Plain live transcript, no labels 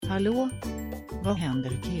Hallå? Vad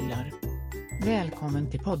händer killar? Välkommen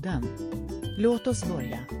till podden. Låt oss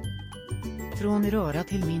börja. Från röra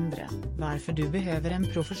till mindre, varför du behöver en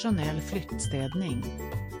professionell flyttstädning.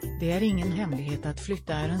 Det är ingen hemlighet att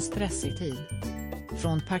flytta är en stressig tid.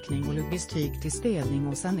 Från packning och logistik till städning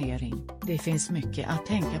och sanering, det finns mycket att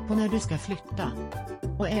tänka på när du ska flytta.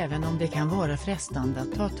 Och även om det kan vara frestande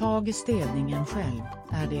att ta tag i städningen själv,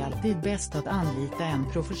 är det alltid bäst att anlita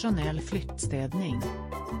en professionell flyttstädning.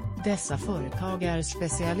 Dessa företag är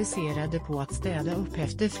specialiserade på att städa upp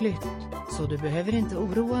efter flytt, så du behöver inte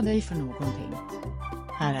oroa dig för någonting.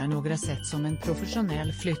 Här är några sätt som en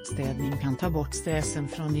professionell flyttstädning kan ta bort stressen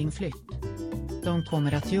från din flytt. De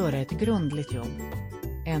kommer att göra ett grundligt jobb.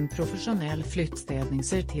 En professionell flyttstädning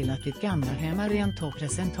ser till att ditt gamla hem är rent och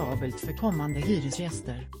presentabelt för kommande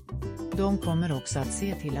hyresgäster. De kommer också att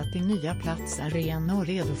se till att din nya plats är ren och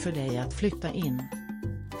redo för dig att flytta in.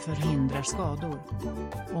 Förhindrar skador.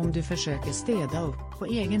 Om du försöker städa upp på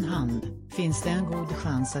egen hand, finns det en god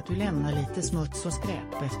chans att du lämnar lite smuts och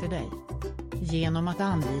skräp efter dig. Genom att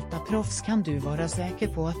anlita proffs kan du vara säker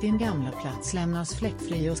på att din gamla plats lämnas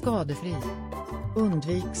fläckfri och skadefri.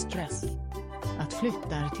 Undvik stress. Att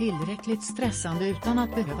flytta är tillräckligt stressande utan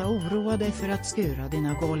att behöva oroa dig för att skura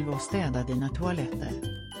dina golv och städa dina toaletter.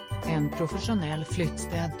 En professionell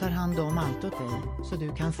flyttstäd tar hand om allt åt dig, så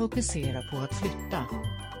du kan fokusera på att flytta.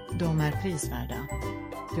 De är prisvärda.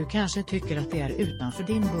 Du kanske tycker att det är utanför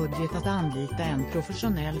din budget att anlita en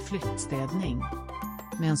professionell flyttstädning.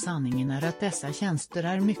 Men sanningen är att dessa tjänster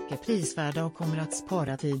är mycket prisvärda och kommer att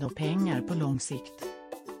spara tid och pengar på lång sikt.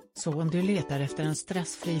 Så om du letar efter en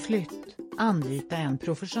stressfri flytt, anlita en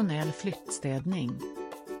professionell flyttstädning.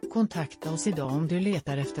 Kontakta oss idag om du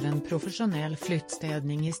letar efter en professionell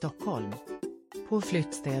flyttstädning i Stockholm. På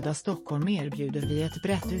Flyttstäda Stockholm erbjuder vi ett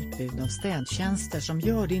brett utbud av städtjänster som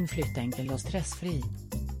gör din flytt enkel och stressfri.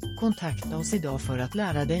 Kontakta oss idag för att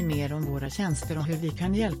lära dig mer om våra tjänster och hur vi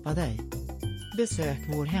kan hjälpa dig. Besök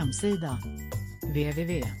vår hemsida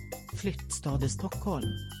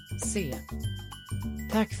www.flyttstadestockholm.se.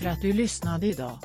 Tack för att du lyssnade idag.